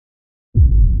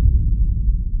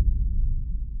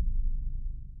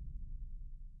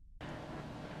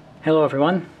Hello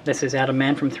everyone, this is Adam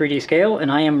Mann from 3D Scale,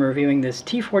 and I am reviewing this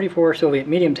T-44 Soviet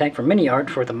medium tank from MiniArt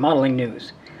for the modeling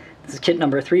news. This is kit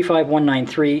number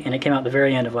 35193, and it came out at the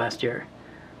very end of last year.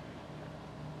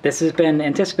 This has been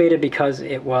anticipated because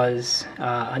it was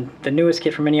the newest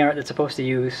kit from MiniArt that's supposed to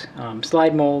use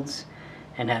slide molds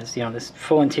and has, this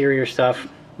full interior stuff.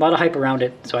 A lot of hype around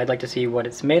it, so I'd like to see what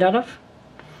it's made out of.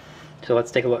 So let's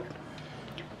take a look.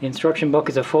 The instruction book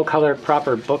is a full-color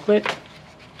proper booklet.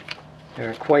 There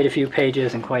are quite a few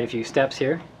pages and quite a few steps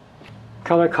here.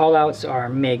 Color callouts are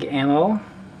MIG ammo,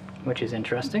 which is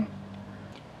interesting.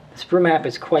 The sprue map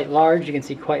is quite large. You can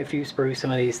see quite a few sprues. Some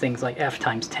of these things like F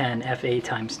times 10, FA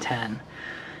times 10.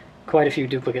 Quite a few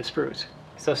duplicate sprues.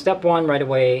 So step one right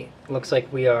away looks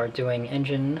like we are doing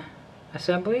engine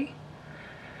assembly.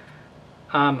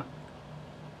 It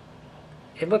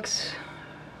looks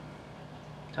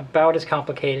about as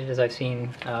complicated as I've seen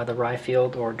the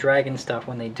Ryefield or Dragon stuff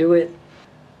when they do it.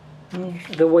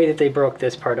 The way that they broke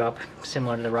this part up,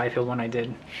 similar to the Ryefield one I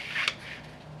did.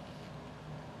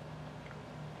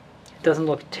 It doesn't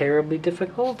look terribly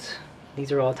difficult.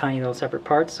 These are all tiny little separate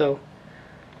parts, so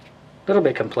a little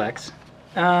bit complex.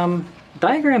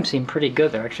 Diagrams seem pretty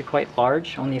good. They're actually quite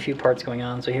large, only a few parts going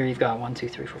on. So here you've got 1, 2,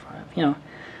 3, 4, 5,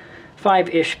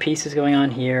 5-ish pieces going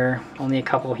on here, only a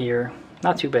couple here.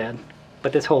 Not too bad.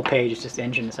 But this whole page is just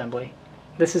engine assembly.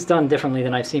 This is done differently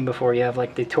than I've seen before. You have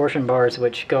like the torsion bars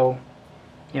which go,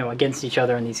 against each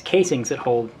other, and these casings that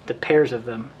hold the pairs of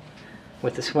them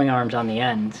with the swing arms on the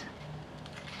end.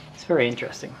 It's very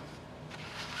interesting.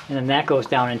 And then that goes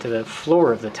down into the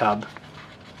floor of the tub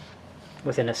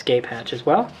with an escape hatch as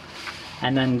well.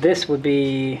 And then this would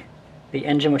be the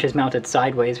engine, which is mounted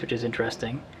sideways, which is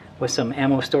interesting, with some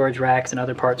ammo storage racks and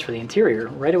other parts for the interior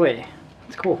right away.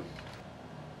 It's cool.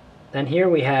 Then here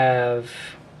we have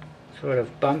sort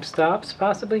of bump stops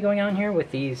possibly going on here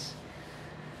with these,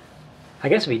 I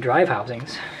guess would be drive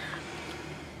housings.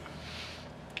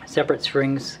 Separate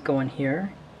springs going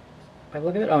here. If I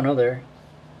look at it, oh no, there are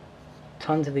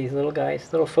tons of these little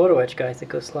guys, little photo etch guys that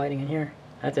go sliding in here.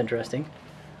 That's interesting.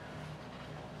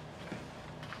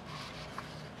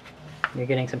 You're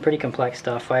getting some pretty complex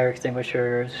stuff, fire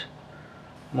extinguishers,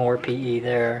 more PE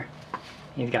there.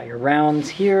 You've got your rounds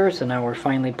here, so now we're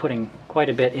finally putting quite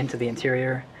a bit into the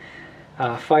interior.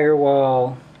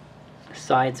 Firewall,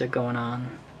 sides are going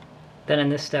on. Then in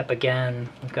this step again,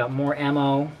 we've got more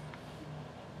ammo.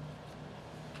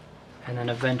 And then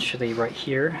eventually right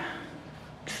here,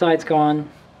 sides go on.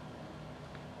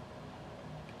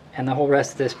 And the whole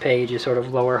rest of this page is sort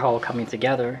of lower hull coming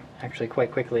together, actually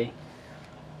quite quickly.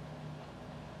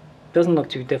 Doesn't look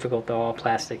too difficult though, all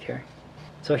plastic here.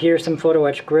 So here's some photo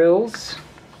etch grills,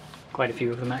 quite a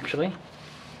few of them actually.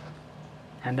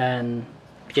 And then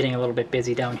getting a little bit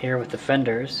busy down here with the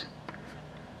fenders.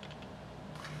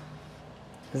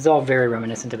 This is all very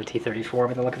reminiscent of a T-34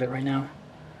 by the look of it right now.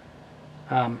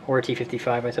 Or a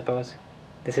T-55 I suppose.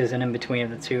 This is an in-between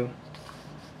of the two.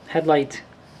 Headlight,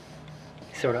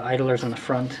 sort of idlers on the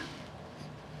front.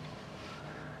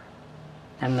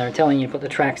 And they're telling you to put the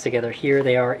tracks together. Here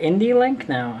they are Indie link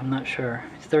now, I'm not sure.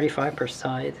 It's 35 per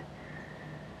side.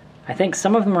 I think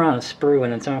some of them are on a sprue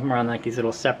and then some of them are on like these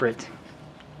little separate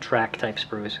track type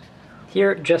sprues.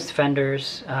 Here just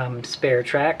fenders, spare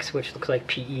tracks, which looks like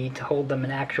PE to hold them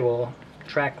in actual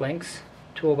track links.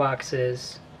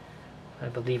 Toolboxes, I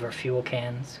believe are fuel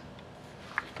cans.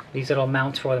 These little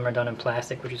mounts for them are done in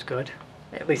plastic, which is good,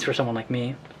 at least for someone like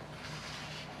me.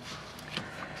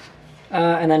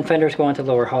 And then fenders go onto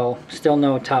lower hull. Still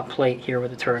no top plate here where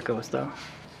the turret goes though.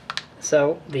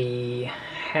 So the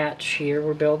hatch here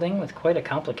we're building with quite a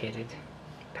complicated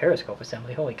periscope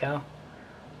assembly, holy cow.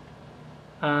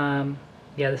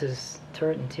 Yeah, this is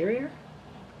turret interior,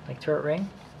 like turret ring,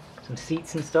 some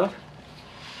seats and stuff.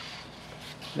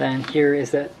 Then here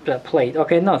is that plate.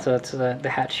 Okay, no, so that's the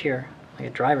hatch here, like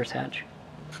a driver's hatch.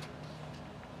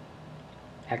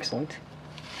 Excellent.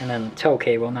 And then the tow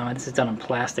cable. Now this is done in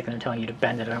plastic and they're telling you to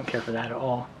bend it. I don't care for that at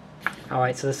all.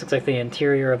 Alright, so this looks like the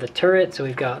interior of the turret. So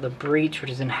we've got the breech, which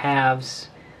is in halves.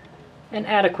 An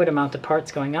adequate amount of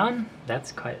parts going on.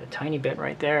 That's quite a tiny bit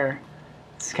right there.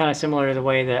 It's kind of similar to the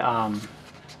way that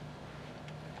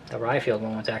the Ryefield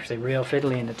one was actually real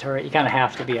fiddly in the turret. You kind of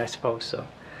have to be, I suppose. So,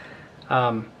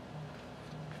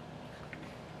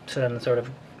 so then sort of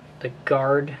the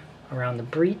guard around the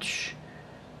breech,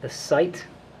 the sight,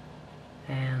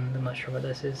 and I'm not sure what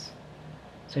this is.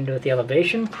 Something to do with the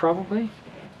elevation, probably,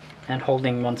 and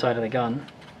holding one side of the gun.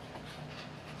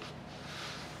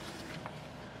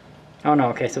 Oh no,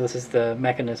 okay, so this is the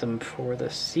mechanism for the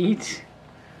seat.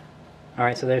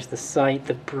 Alright, so there's the sight,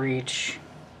 the breech.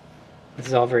 This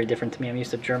is all very different to me. I'm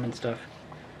used to German stuff.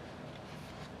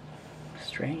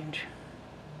 Strange.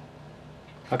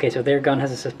 Okay, so their gun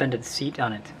has a suspended seat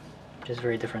on it, which is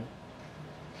very different.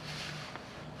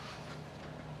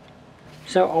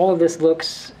 So all of this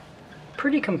looks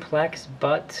pretty complex,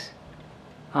 but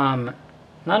not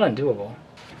undoable.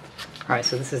 Alright,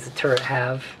 so this is the turret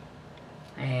half,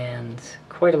 and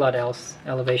quite a lot else,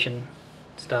 elevation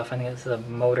stuff. I think it's the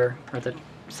motor, or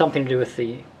something to do with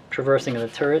the traversing of the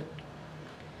turret.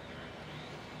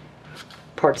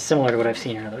 Parts similar to what I've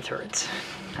seen in other turrets,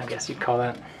 I guess you'd call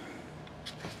that.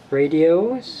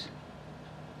 Radios.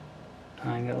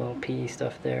 I got a little PE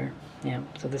stuff there. Yeah,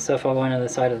 so this stuff all going on the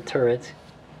side of the turret.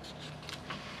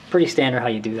 Pretty standard how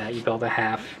you do that. You build a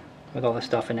half with all the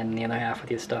stuff in it, and the other half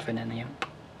with the stuff in it, and you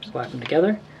slap them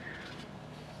together.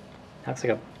 Looks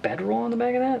like a bedroll on the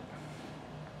back of that.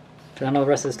 So then all the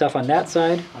rest of the stuff on that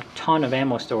side. A ton of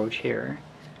ammo storage here.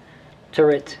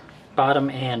 Turret, bottom,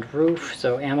 and roof.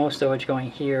 So ammo storage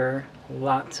going here.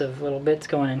 Lots of little bits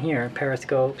going in here.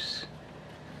 Periscopes.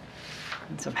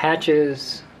 And some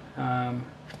hatches.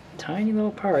 Tiny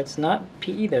little parts. Not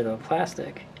PE there though,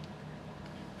 plastic.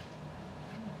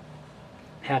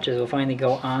 Hatches will finally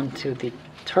go onto the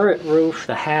turret roof,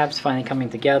 the halves finally coming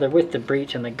together with the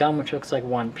breech and the gun, which looks like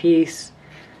one piece,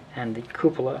 and the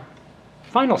cupola.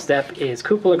 Final step is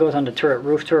cupola goes onto turret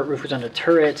roof goes onto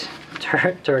turret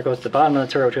goes to the bottom of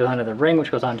the turret, which goes onto the ring,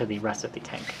 which goes onto the rest of the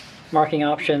tank. Marking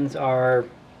options are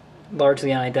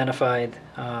largely unidentified.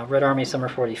 Red Army Summer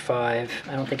 45.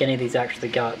 I don't think any of these actually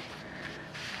got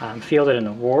fielded in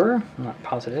the war. I'm not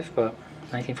positive, but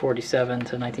 1947 to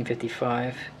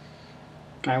 1955.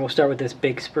 Alright, we'll start with this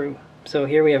big sprue. So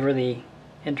here we have a really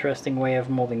interesting way of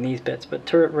molding these bits, but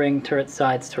turret ring, turret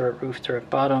sides, turret roof, turret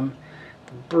bottom,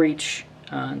 the breech,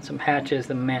 and some hatches,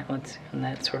 the mantlet, and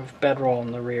that sort of bedroll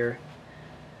in the rear.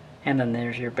 And then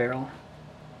there's your barrel.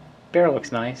 Barrel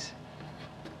looks nice.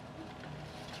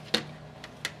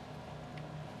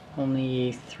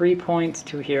 Only 3 points,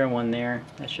 2 here and 1 there.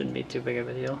 That shouldn't be too big of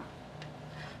a deal.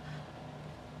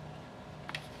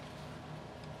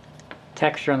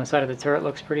 Texture on the side of the turret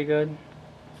looks pretty good.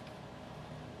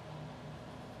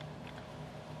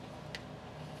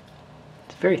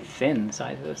 It's very thin, the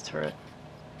size of this turret.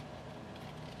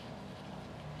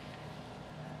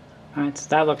 Alright, so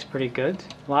that looks pretty good.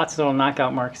 Lots of little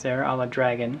knockout marks there, a la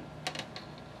dragon.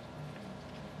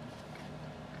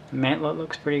 The mantlet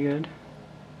looks pretty good.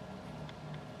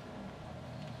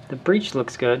 The breech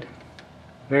looks good.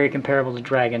 Very comparable to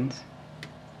dragons.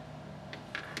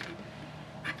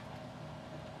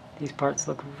 These parts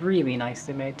look really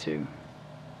nicely made too.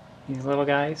 These little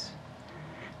guys.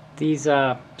 These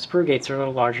sprue gates are a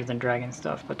little larger than dragon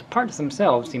stuff, but the parts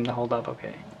themselves seem to hold up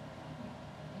okay.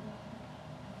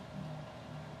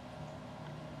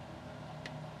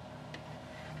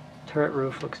 Turret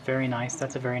roof looks very nice.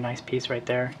 That's a very nice piece right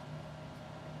there.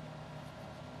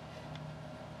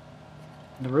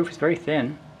 The roof is very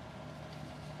thin.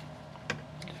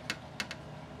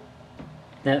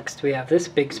 Next we have this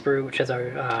big sprue, which has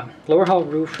our lower hull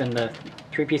roof and the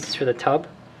 3 pieces for the tub.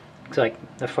 Looks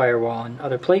like the firewall and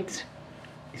other plates.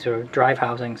 These are drive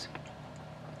housings.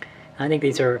 I think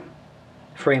these are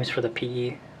frames for the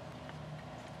PE.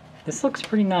 This looks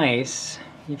pretty nice.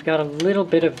 You've got a little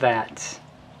bit of that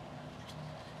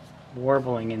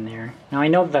warbling in there. Now I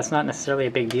know that that's not necessarily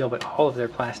a big deal, but all of their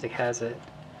plastic has it.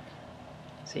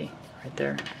 See, right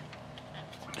there.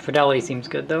 Fidelity seems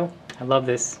good though. I love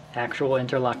this actual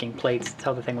interlocking plates. That's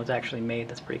how the thing was actually made.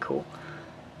 That's pretty cool.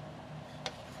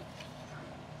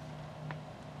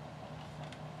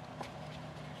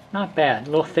 Not bad.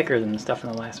 A little thicker than the stuff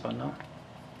in the last one though.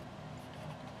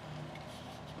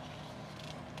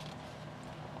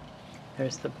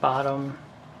 There's the bottom.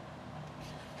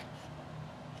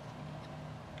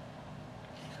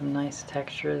 Some nice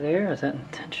texture there. Is that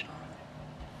intentional?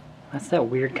 That's that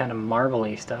weird kind of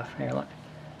marbly stuff. Here, look.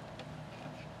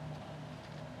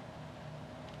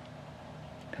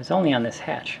 It's only on this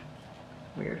hatch.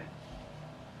 Weird.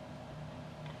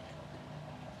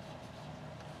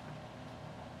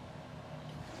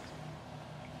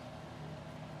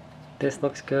 This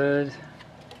looks good.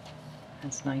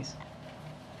 That's nice.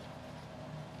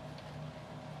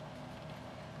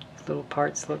 These little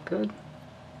parts look good.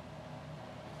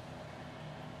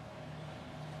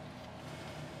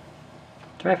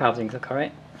 Drive housings look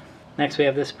alright. Next we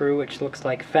have this sprue, which looks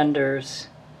like fenders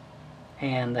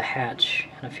and the hatch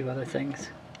and a few other things.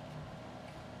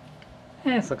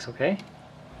 This looks okay.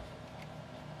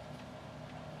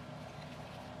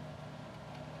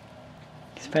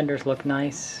 These fenders look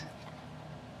nice.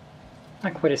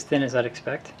 Not quite as thin as I'd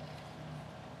expect.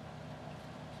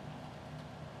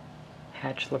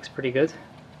 Hatch looks pretty good.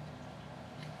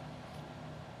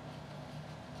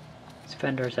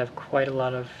 fenders have quite a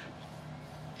lot of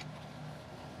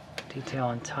detail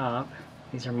on top.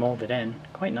 These are molded in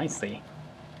quite nicely.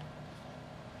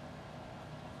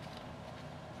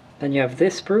 Then you have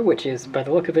this sprue, which is, by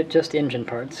the look of it, just engine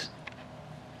parts.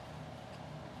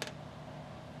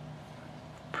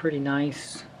 Pretty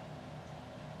nice.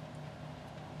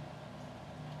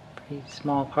 Pretty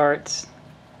small parts.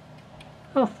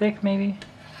 A little thick, maybe.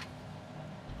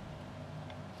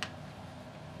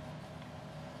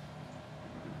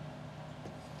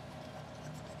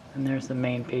 And there's the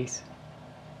main piece.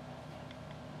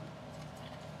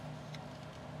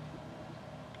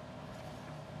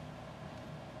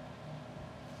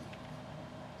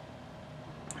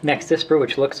 Next, this sprue,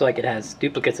 which looks like it has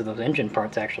duplicates of those engine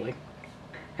parts actually.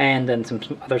 And then some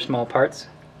other small parts.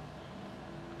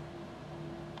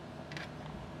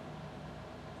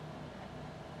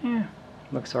 Yeah,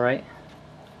 looks alright.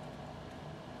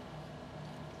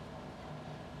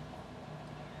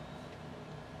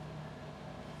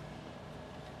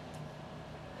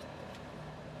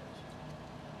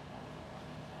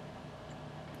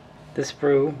 This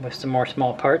sprue with some more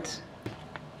small parts.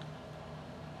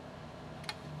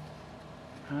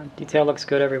 Detail looks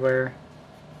good everywhere.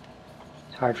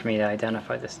 It's hard for me to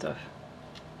identify this stuff.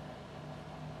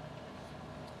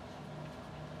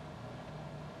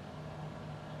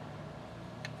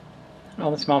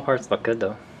 All the small parts look good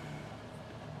though.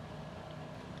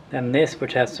 Then this,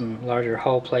 which has some larger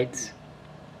hull plates.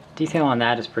 Detail on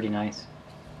that is pretty nice.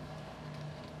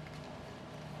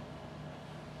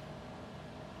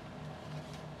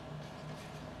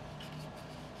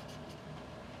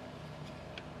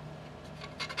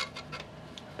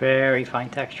 Very fine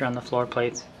texture on the floor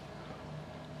plates.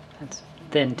 That's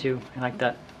thin too, I like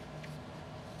that.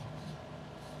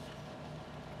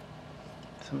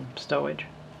 Some stowage.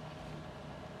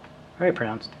 Very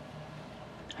pronounced.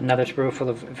 Another sprue full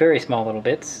of very small little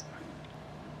bits.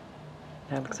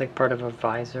 That looks like part of a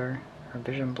visor or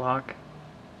vision block.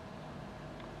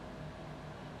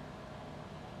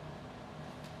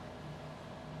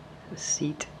 A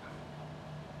seat.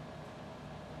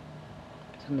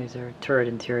 Some of these are turret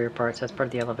interior parts. That's part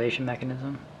of the elevation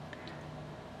mechanism.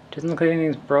 Doesn't look like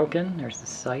anything's broken. There's the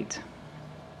sight.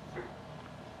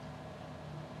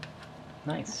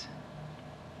 Nice.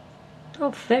 A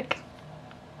little thick,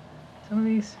 some of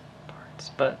these parts,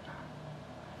 but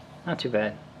not too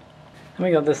bad. Then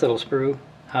we got this little sprue.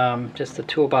 Just the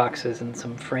toolboxes and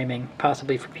some framing,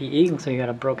 possibly for PE. So you got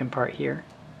a broken part here.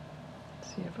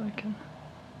 Let's see if I can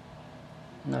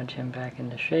nudge him back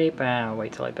into shape. I'll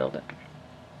wait till I build it.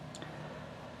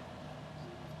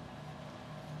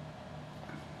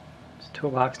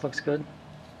 Toolbox looks good.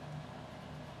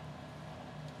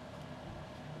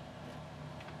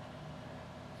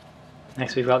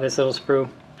 Next we've got this little sprue.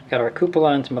 Got our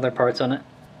cupola and some other parts on it.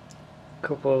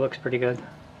 Cupola looks pretty good.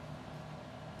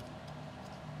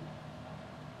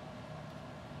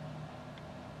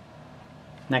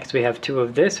 Next we have two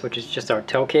of this, which is just our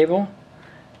tow cable.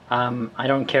 I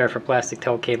don't care for plastic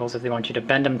tow cables if they want you to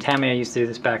bend them. Tamiya used to do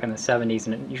this back in the 70s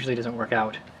and it usually doesn't work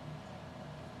out.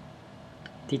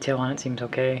 Detail on it seems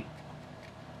okay.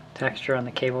 Texture on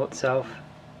the cable itself.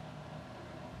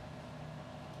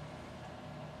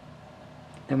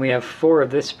 Then we have 4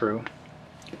 of this sprue.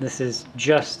 This is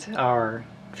just our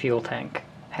fuel tank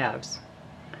halves.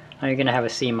 Now you're going to have a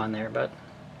seam on there, but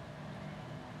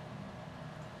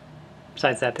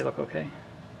besides that they look okay.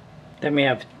 Then we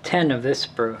have 10 of this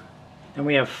sprue. Then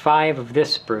we have 5 of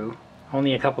this sprue.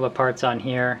 Only a couple of parts on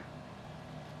here.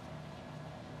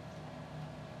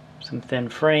 Some thin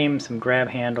frames, some grab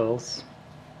handles.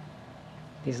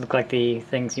 These look like the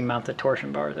things you mount the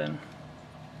torsion bars in.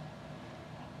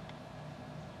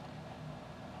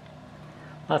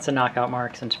 Lots of knockout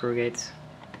marks and sprue gates.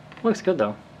 Looks good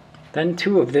though. Then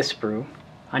 2 of this sprue.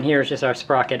 On here is just our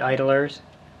sprocket idlers.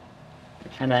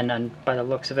 And then by the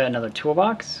looks of it, another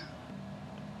toolbox.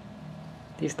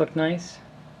 These look nice.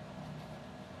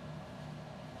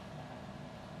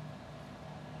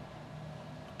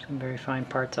 Some very fine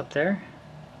parts up there.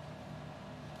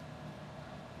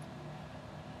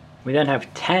 We then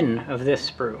have 10 of this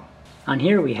sprue. On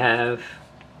here we have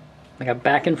like a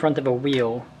back and front of a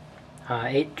wheel,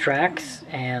 8 tracks,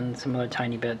 and some other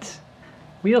tiny bits.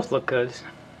 Wheels look good.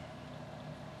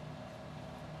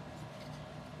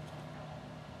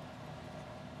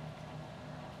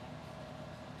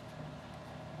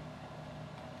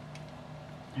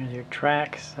 There's your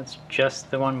tracks. That's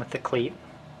just the one with the cleat.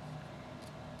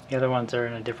 The other ones are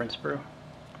in a different sprue.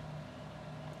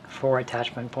 4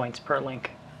 attachment points per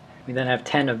link. We then have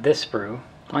 10 of this sprue.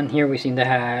 On here we seem to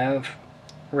have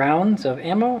rounds of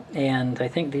ammo, and I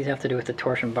think these have to do with the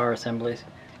torsion bar assemblies.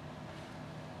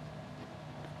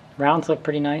 Rounds look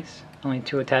pretty nice. Only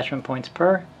 2 attachment points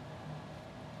per.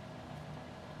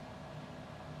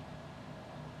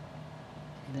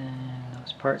 Then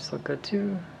those parts look good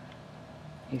too.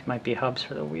 These might be hubs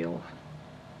for the wheel.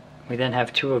 We then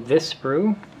have 2 of this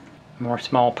sprue. More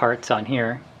small parts on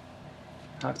here.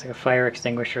 Looks like a fire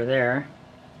extinguisher there.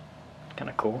 Kind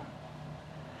of cool.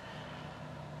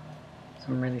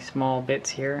 Some really small bits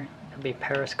here. Could be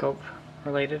periscope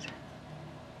related.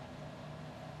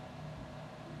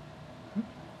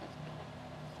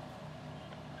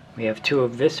 We have 2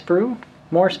 of this sprue.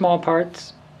 More small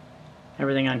parts.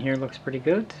 Everything on here looks pretty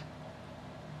good.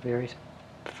 Very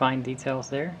fine details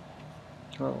there.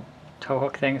 Little tow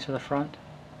hook things for the front.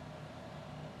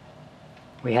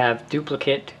 We have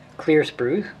duplicate clear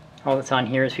sprues. All that's on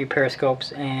here is a few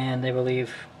periscopes and I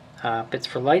believe bits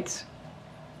for lights.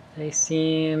 They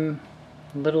seem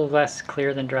a little less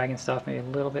clear than Dragon stuff, maybe a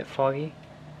little bit foggy.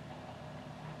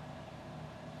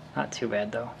 Not too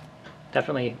bad though.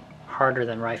 Definitely harder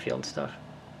than Ryfield stuff.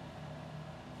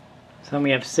 So then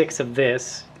we have 6 of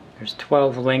this. There's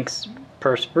 12 links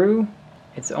per sprue.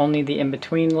 It's only the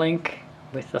in-between link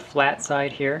with the flat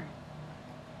side here.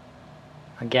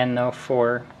 Again though,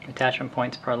 4 attachment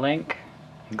points per link,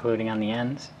 including on the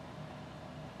ends.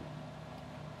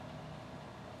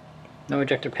 No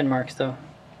ejector pin marks though.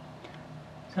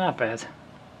 It's not bad.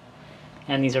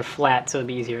 And these are flat, so it'll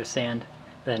be easier to sand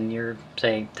than your,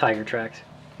 say, Tiger tracks.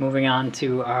 Moving on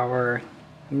to our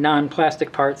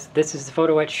non-plastic parts. This is the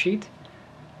photo etch sheet.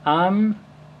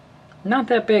 Not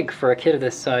that big for a kit of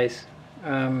this size.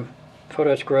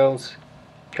 Photo etch grills,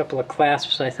 a couple of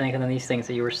clasps I think, and then these things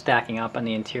that you were stacking up on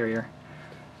the interior.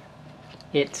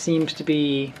 It seems to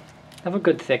be of a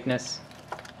good thickness,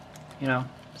 you know,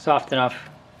 soft enough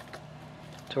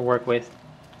to work with,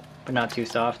 but not too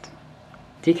soft.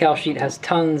 Decal sheet has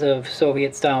tons of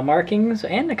Soviet style markings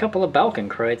and a couple of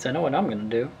Balkankreuz. I know what I'm going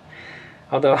to do.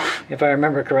 Although, if I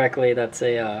remember correctly, that's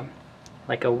a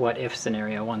like a what if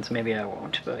scenario one, so maybe I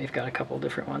won't. But you've got a couple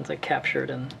different ones like captured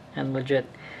and legit.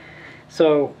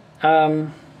 So,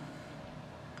 the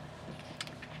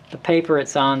paper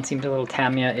it's on seems a little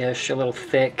Tamiya-ish, a little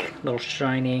thick, a little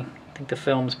shiny. I think the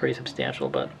film's pretty substantial,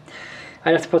 but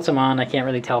I'd have to put some on. I can't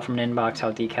really tell from an inbox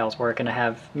how decals work, and I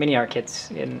have MiniArt kits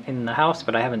in the house,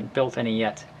 but I haven't built any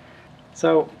yet.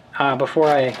 So before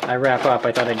I wrap up,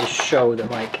 I thought I'd just show that,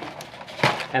 like,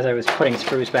 as I was putting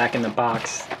sprues back in the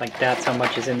box, like that's how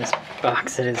much is in this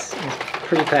box. It is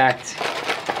pretty packed.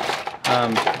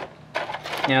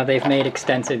 You know, they've made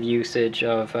extensive usage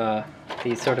of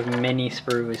these sort of mini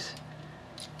sprues.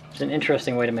 It's an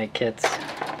interesting way to make kits.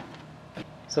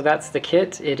 So that's the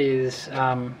kit. It is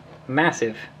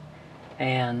massive,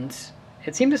 and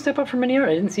it seemed to step up from MiniArt.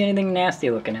 I didn't see anything nasty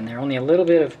looking in there, only a little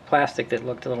bit of plastic that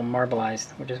looked a little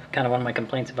marbleized, which is kind of one of my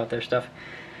complaints about their stuff.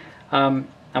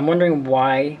 I'm wondering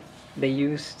why they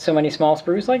use so many small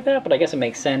sprues like that, but I guess it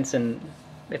makes sense, and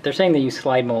if they're saying they use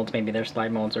slide molds, maybe their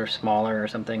slide molds are smaller or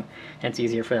something, and it's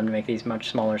easier for them to make these much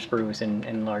smaller sprues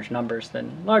in large numbers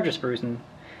than larger sprues, and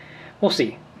we'll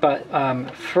see. But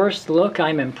first look,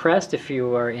 I'm impressed. If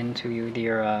you are into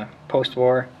your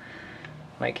post-war,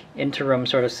 like interim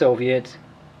sort of Soviet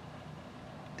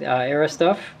era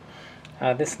stuff,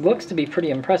 this looks to be pretty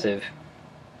impressive.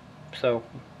 So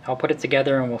I'll put it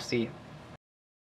together and we'll see.